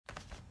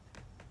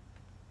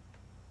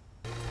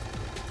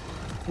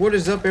What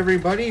is up,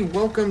 everybody?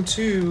 Welcome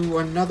to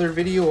another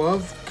video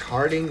of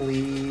Karting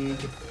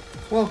League.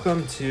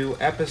 Welcome to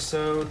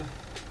episode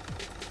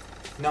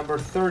number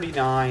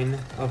 39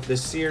 of the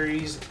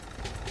series.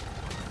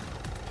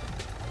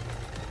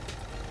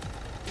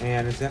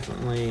 And it's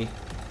definitely,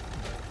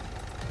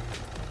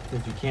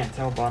 if you can't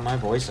tell by my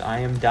voice, I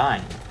am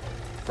dying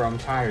from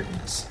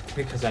tiredness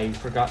because I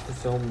forgot to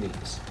film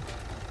these.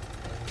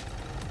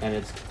 And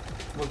it's,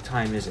 what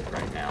time is it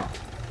right now?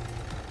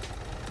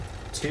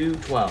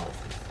 2:12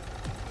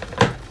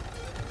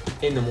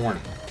 in the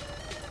morning.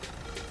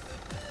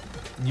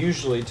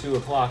 Usually 2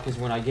 o'clock is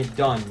when I get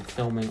done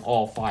filming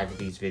all 5 of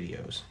these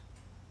videos.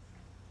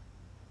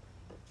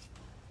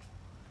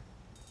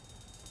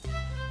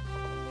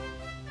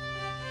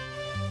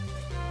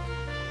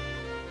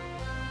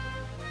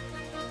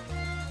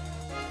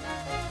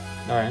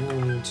 Alright, I'm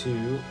going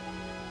to...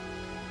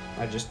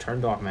 I just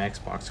turned off my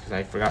Xbox because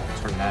I forgot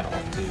to turn that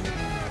off too.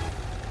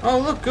 Oh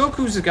look,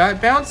 Goku's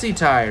got bouncy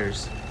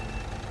tires!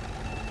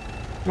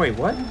 Wait,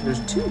 what? There's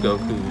 2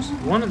 Gokus.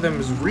 One of them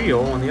is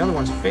real and the other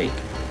one's fake.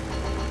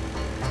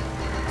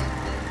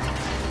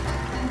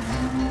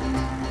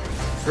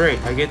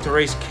 Great, I get to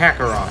race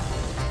Kakarot.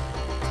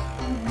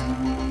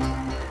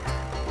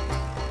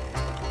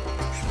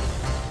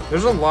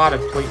 There's a lot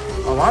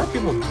of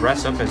people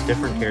dress up as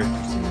different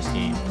characters in this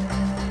game.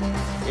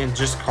 In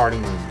just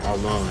karting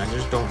alone, I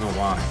just don't know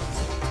why.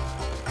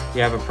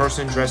 You have a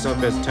person dressed up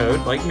as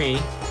Toad, like me.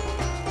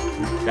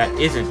 That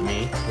isn't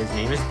me. His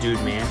name is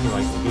Dude Man. He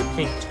likes to be a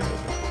pink Toad.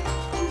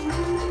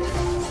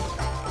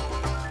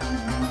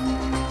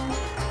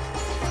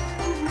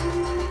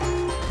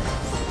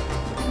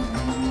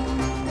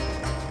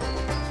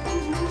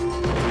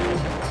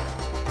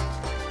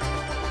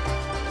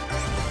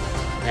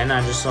 And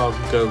I just saw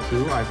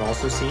Goku. I've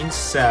also seen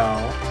Cell.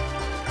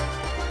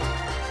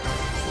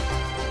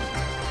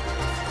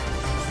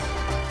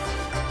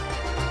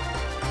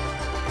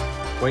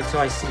 Wait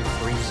till I see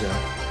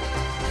Frieza.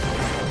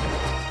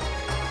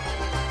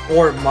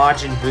 Or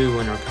Majin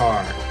Buu in her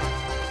car.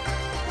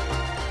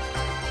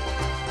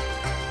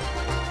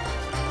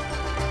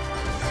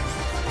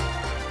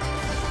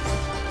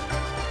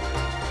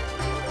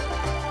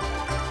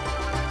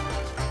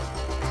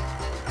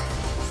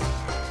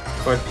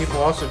 But people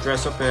also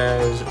dress up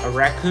as a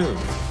raccoon.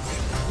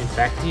 In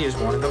fact, he is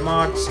one of the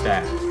mod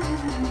staff.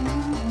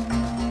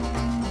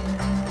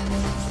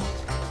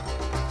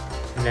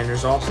 And then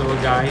there's also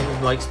a guy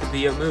who likes to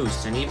be a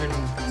moose and even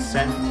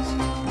sends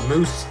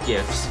moose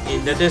gifts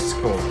in the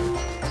Discord.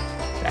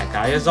 That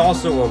guy is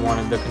also one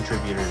of the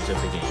contributors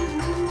of the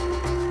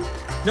game.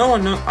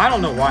 I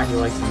don't know why he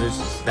likes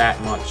mooses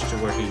that much to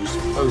where he's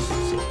supposed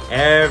to see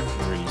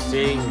every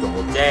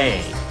single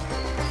day.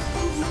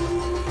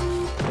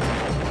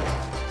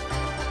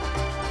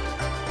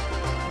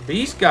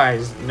 These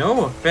guys,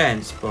 no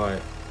offense,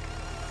 but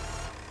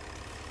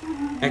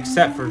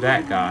except for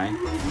that guy,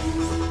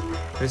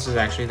 this is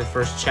actually the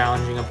first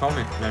challenging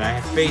opponent that I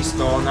have faced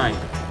all night.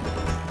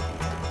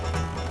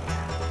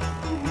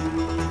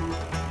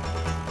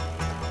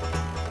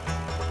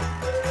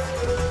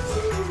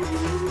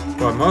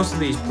 But most of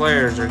these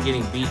players are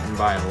getting beaten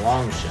by a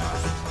long shot,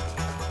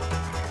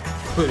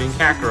 including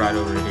Kakarot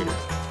over here.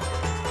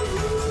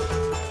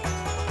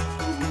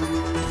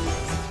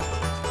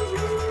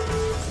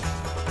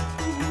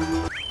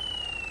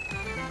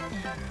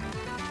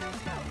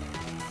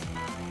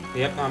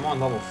 Yep, I'm on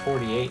level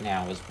 48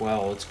 now as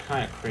well. It's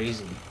kind of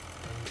crazy.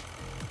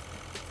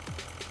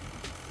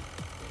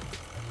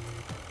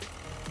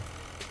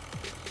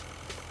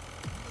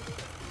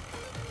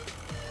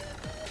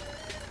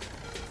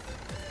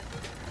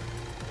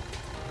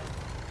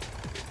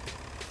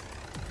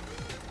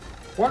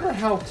 Wonder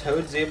how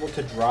Toad's able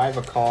to drive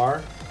a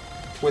car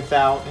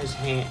without his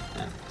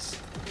hands.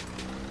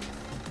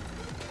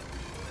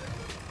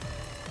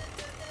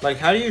 Like,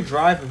 how do you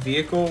drive a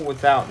vehicle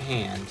without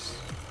hands?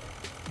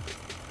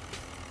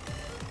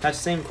 That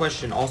same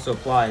question also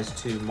applies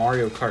to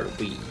Mario Kart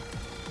Wii.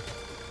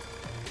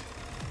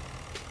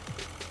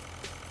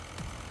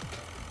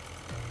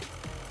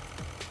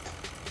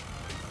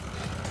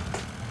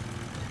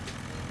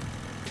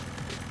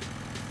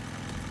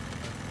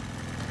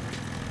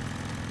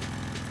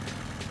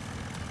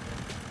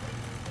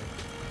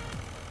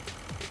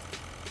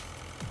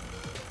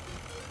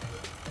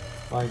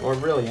 Like, or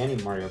really any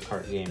Mario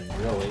Kart game,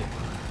 really.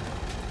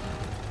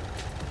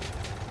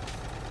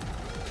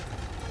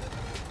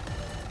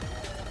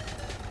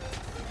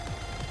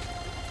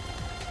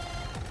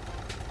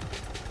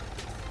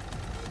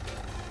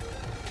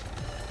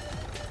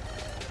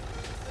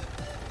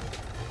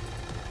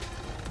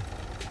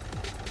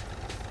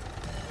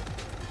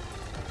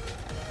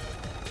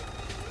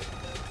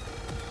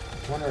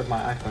 I wonder if my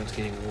iPhone's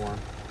getting warm.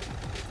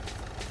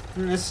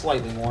 It's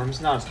slightly warm.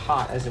 It's not as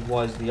hot as it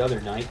was the other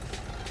night.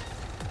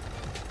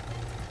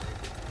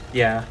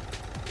 Yeah.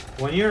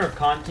 When you're a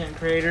content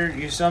creator,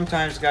 you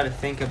sometimes got to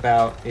think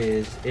about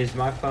is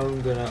my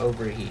phone gonna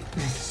overheat?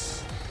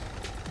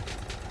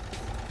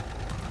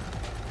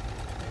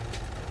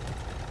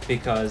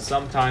 Because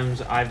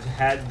sometimes I've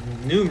had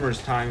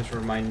numerous times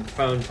where my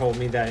phone told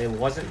me that it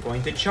wasn't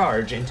going to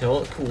charge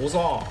until it cools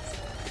off.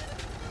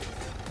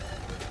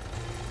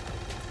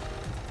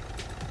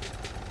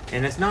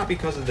 And it's not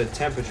because of the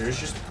temperature, it's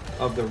just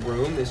of the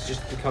room, it's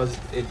just because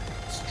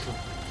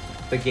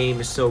the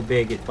game is so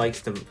big it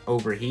likes to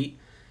overheat.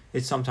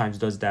 It sometimes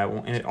does that,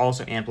 and it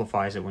also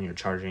amplifies it when you're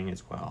charging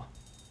as well.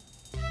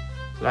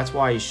 So that's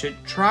why you should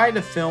try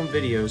to film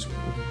videos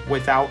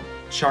without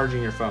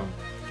charging your phone.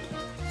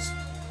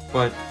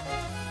 But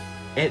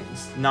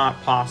it's not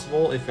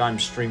possible if I'm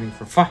streaming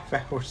for 5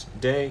 hours a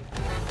day.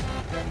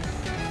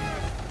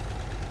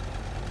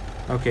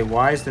 Okay,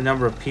 why is the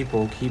number of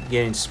people keep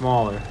getting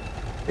smaller?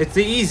 It's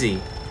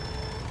easy.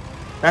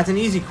 That's an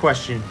easy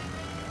question.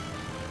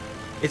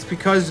 It's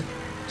because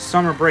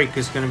summer break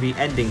is going to be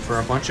ending for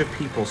a bunch of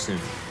people soon.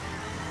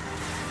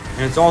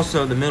 And it's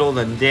also the middle of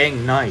the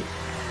dang night.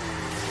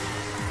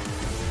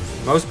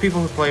 Most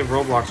people who play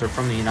Roblox are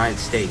from the United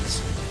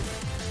States.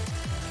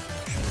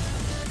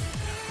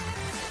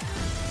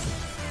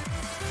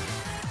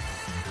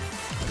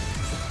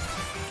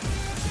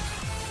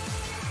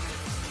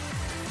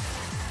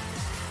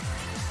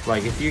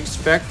 Like, if you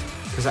expect...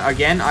 Because,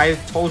 again, I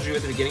told you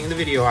at the beginning of the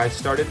video, I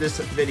started this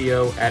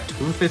video at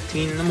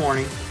 2:15 in the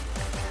morning.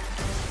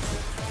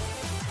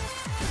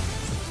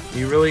 Do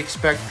you really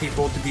expect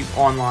people to be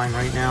online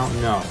right now?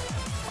 No.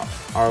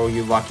 Are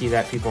you lucky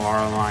that people are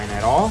online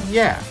at all?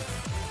 Yeah.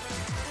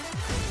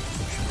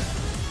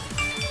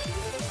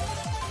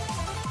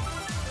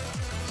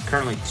 It's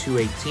currently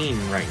 2:18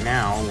 right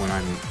now when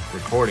I'm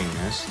recording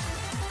this.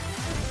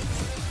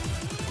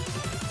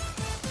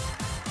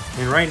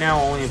 And right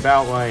now, only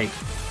about, like,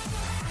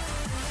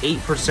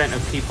 8%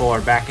 of people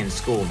are back in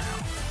school now.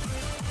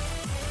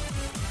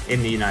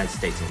 In the United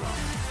States alone.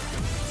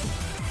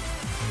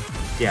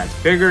 Yeah,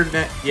 it's bigger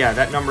than... Yeah,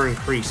 that number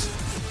increased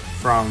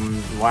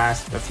from a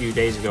few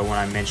days ago when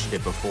I mentioned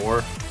it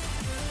before.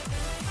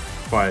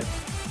 But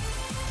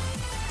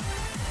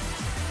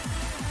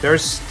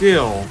there's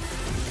still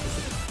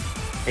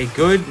a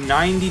good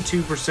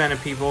 92% of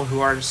people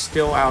who are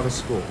still out of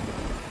school.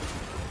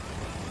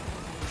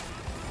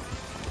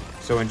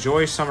 So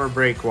enjoy summer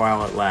break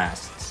while it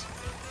lasts.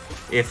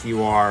 If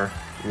you are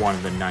one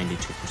of the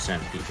 92%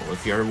 of people.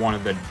 If you're one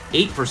of the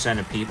 8%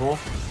 of people,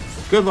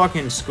 good luck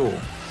in school.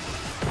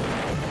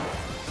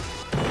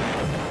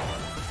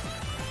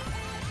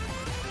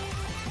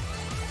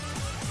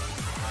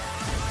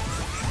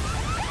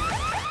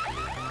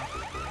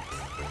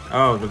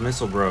 Oh, the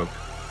missile broke.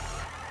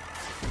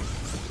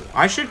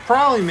 I should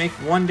probably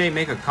one day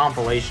make a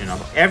compilation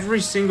of every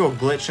single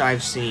glitch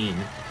I've seen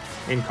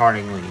in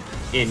Karting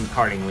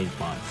League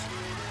month.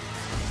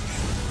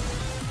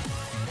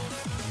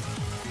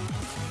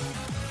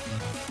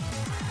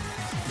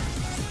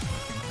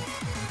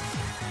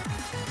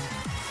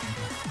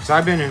 Because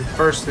I've been in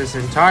first this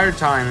entire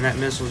time, and that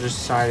missile just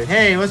decided,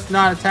 hey, let's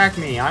not attack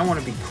me. I want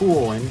to be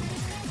cool and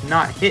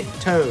not hit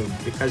Toad,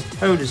 because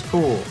Toad is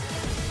cool.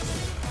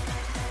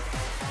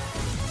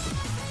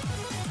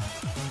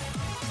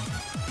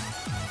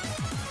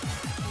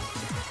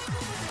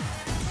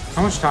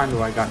 How much time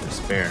do I got to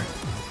spare?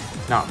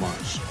 Not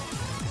much.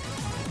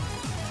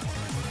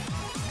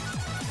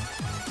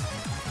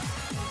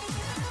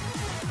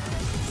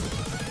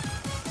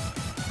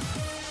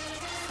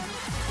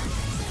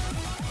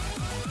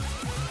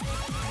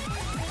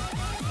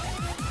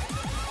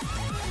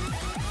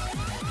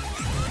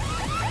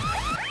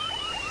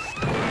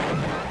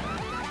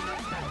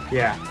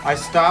 Yeah, I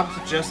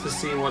stopped just to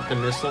see what the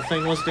missile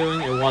thing was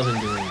doing. It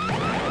wasn't doing anything.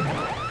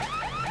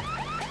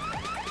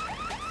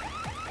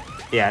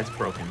 Yeah, it's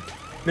broken.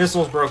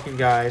 Missile's broken,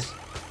 guys.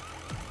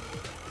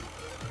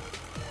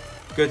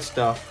 Good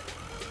stuff.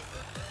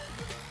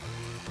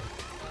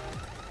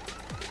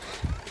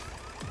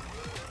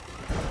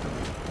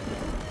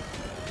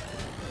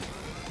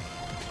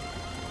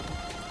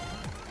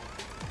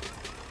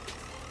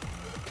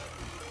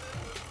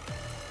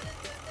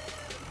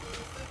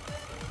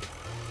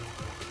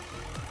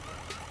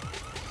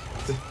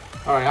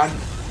 Alright,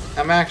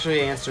 I'm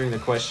actually answering the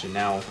question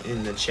now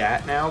in the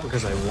chat now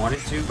because I wanted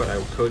to, but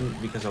I couldn't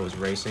because I was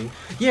racing.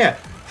 Yeah,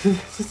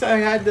 I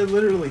had to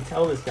literally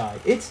tell this guy,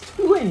 it's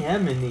 2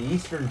 a.m. in the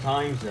Eastern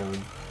time zone.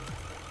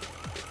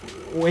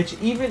 Which,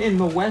 even in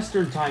the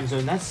Western time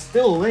zone, that's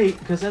still late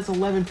because that's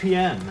 11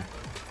 p.m.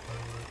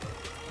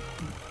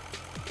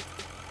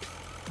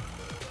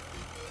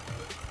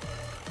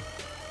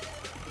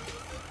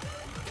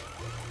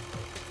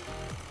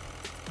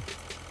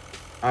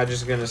 I'm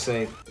just gonna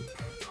say...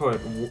 put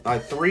a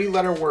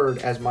 3-letter word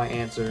as my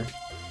answer.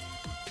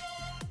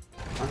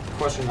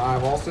 Question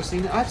I've also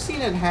seen it. I've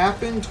seen it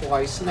happen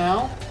twice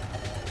now.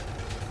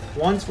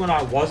 Once when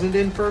I wasn't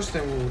in first,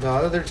 and the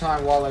other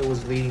time while I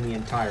was leading the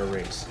entire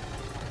race.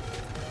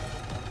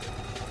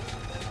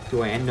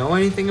 Do I know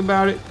anything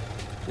about it?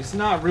 It's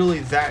not really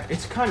that...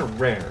 It's kind of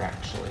rare,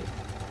 actually.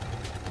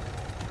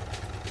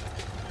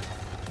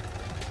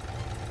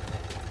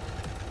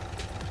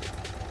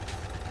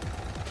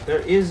 There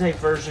is a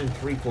version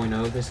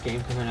 3.0 of this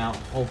game coming out.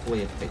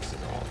 Hopefully it fixes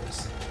all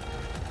this.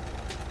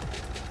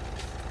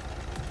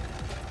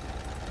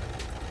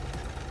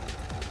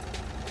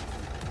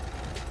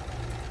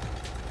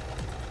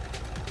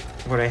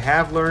 What I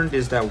have learned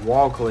is that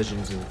wall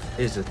collisions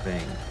is a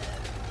thing.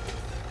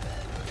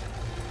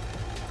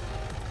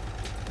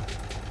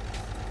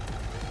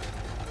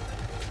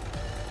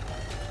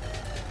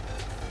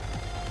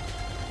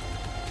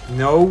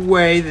 No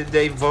way did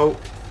they vote.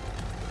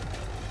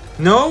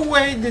 No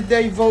way did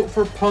they vote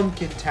for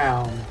Pumpkin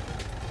Town.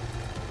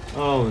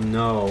 Oh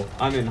no,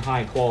 I'm in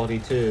high quality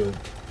too.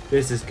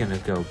 This is gonna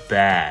go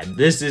bad.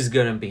 This is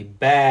gonna be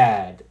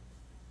bad.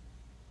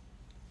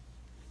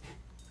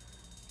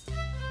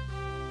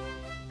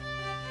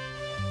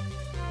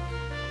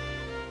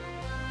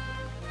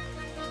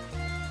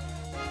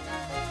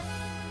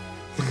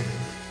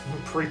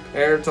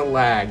 Prepare to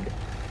lag.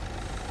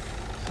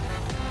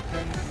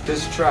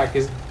 This track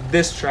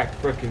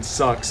freaking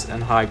sucks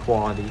and high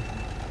quality.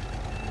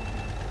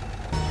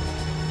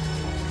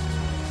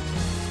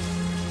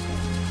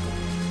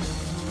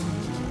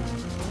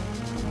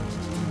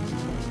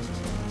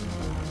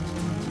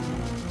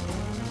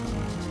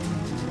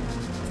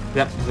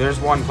 Yep, there's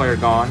one player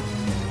gone.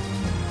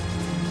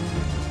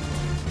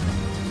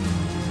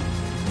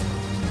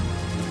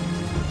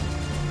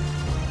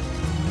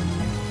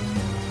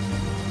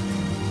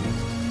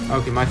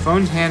 Okay, my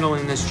phone's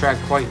handling this track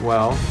quite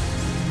well.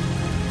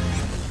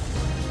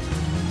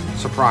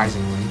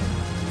 Surprisingly.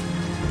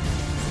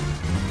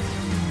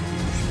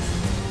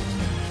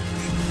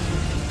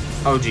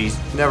 Oh geez,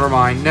 never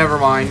mind.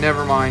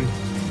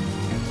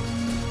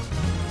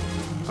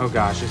 Oh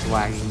gosh, it's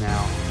lagging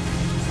now.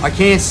 I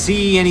can't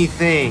see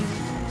anything.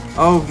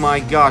 Oh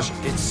my gosh,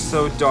 it's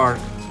so dark.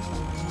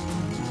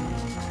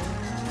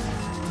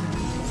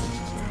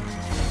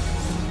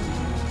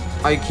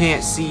 I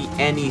can't see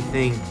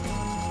anything.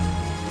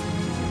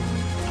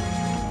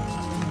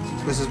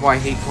 This is why I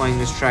hate playing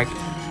this track.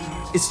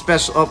 It's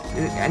special.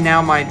 Oh,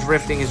 now my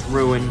drifting is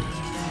ruined.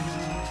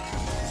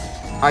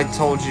 I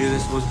told you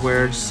this was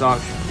where it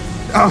sucked.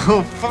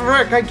 Oh,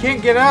 frick, I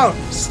can't get out.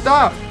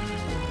 Stop.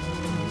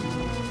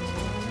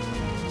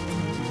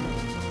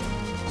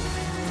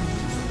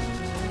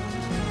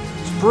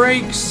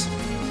 Brakes.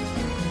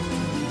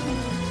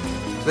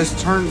 This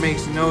turn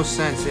makes no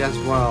sense as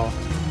well.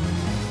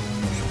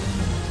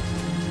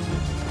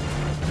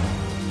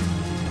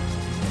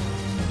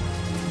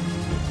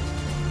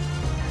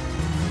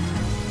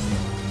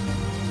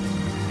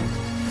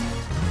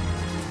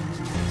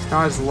 It's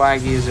not as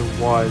laggy as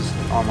it was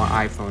on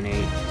my iPhone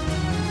 8,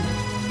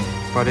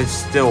 but it's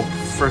still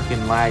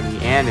freaking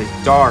laggy and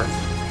it's dark.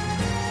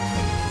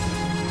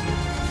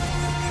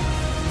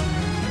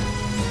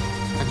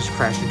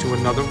 Crash into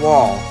another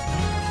wall.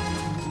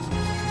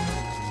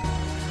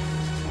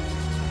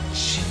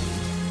 Gee.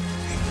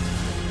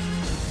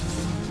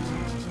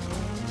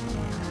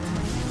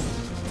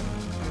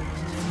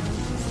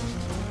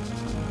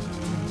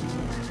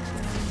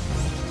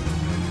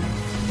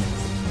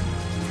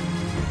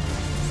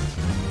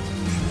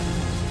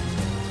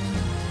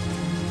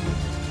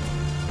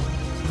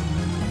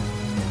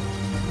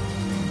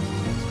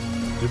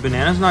 Do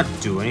bananas not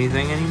do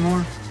anything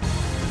anymore?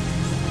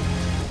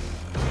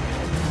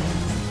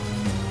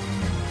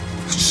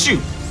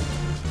 Shoot!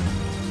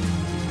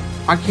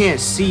 I can't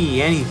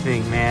see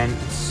anything, man.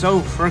 It's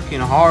so freaking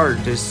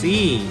hard to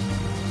see.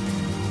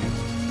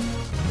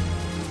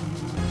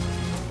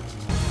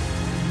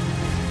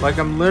 Like,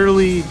 I'm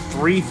literally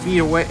 3 feet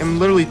away. I'm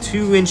literally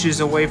 2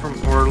 inches away from,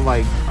 or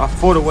like a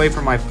foot away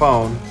from my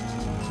phone.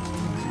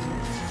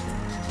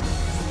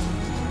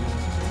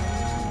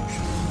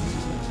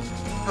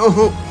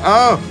 No!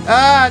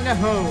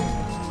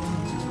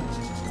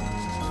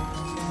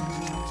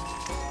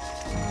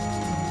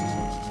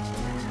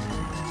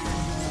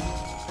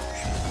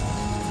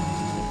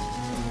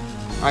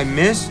 I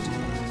missed.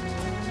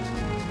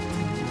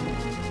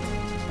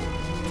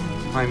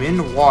 I'm in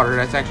the water.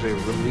 That's actually a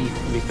relief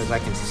because I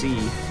can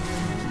see.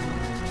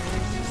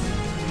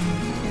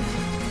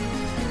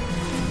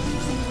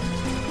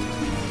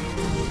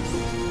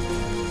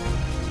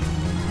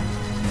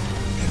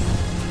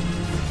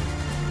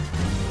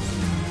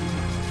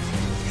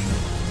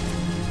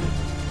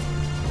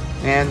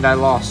 And I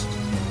lost.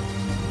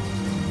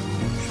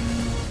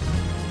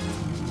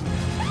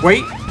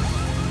 Wait.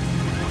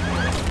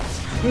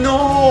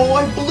 No,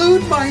 I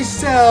blued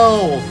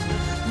myself.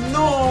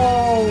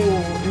 No,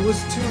 it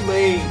was too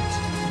late.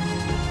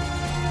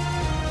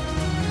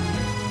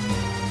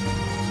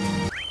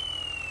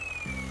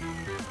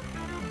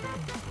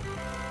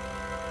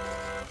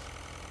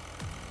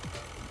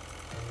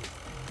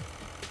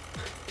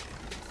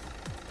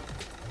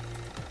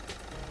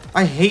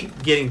 I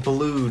hate getting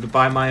blued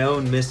by my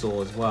own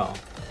missile as well.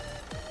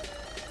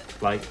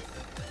 Like,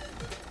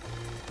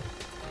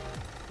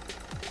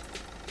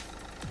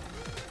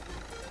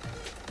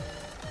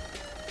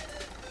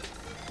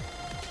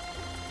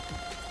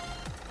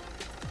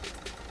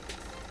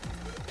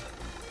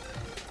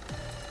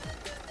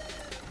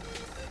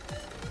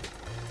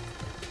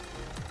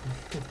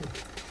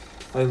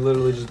 I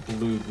literally just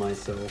blued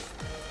myself.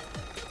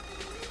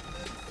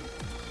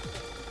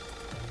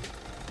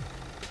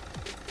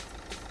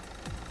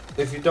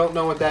 If you don't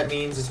know what that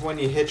means, it's when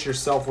you hit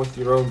yourself with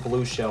your own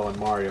blue shell in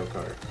Mario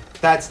Kart.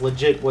 That's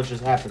legit what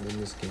just happened in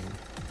this game.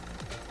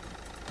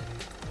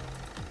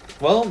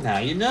 Well, now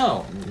you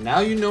know. Now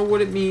you know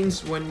what it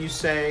means when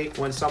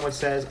someone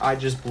says, I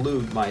just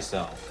blued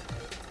myself.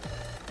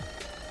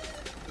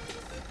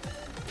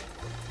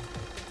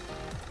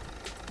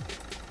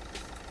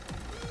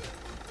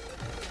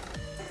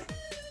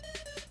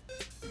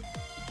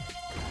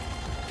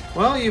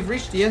 Well, you've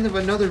reached the end of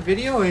another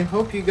video. I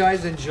hope you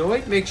guys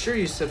enjoyed. Make sure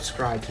you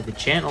subscribe to the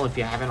channel if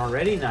you haven't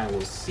already, and I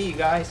will see you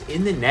guys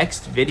in the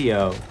next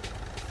video.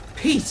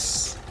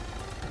 Peace!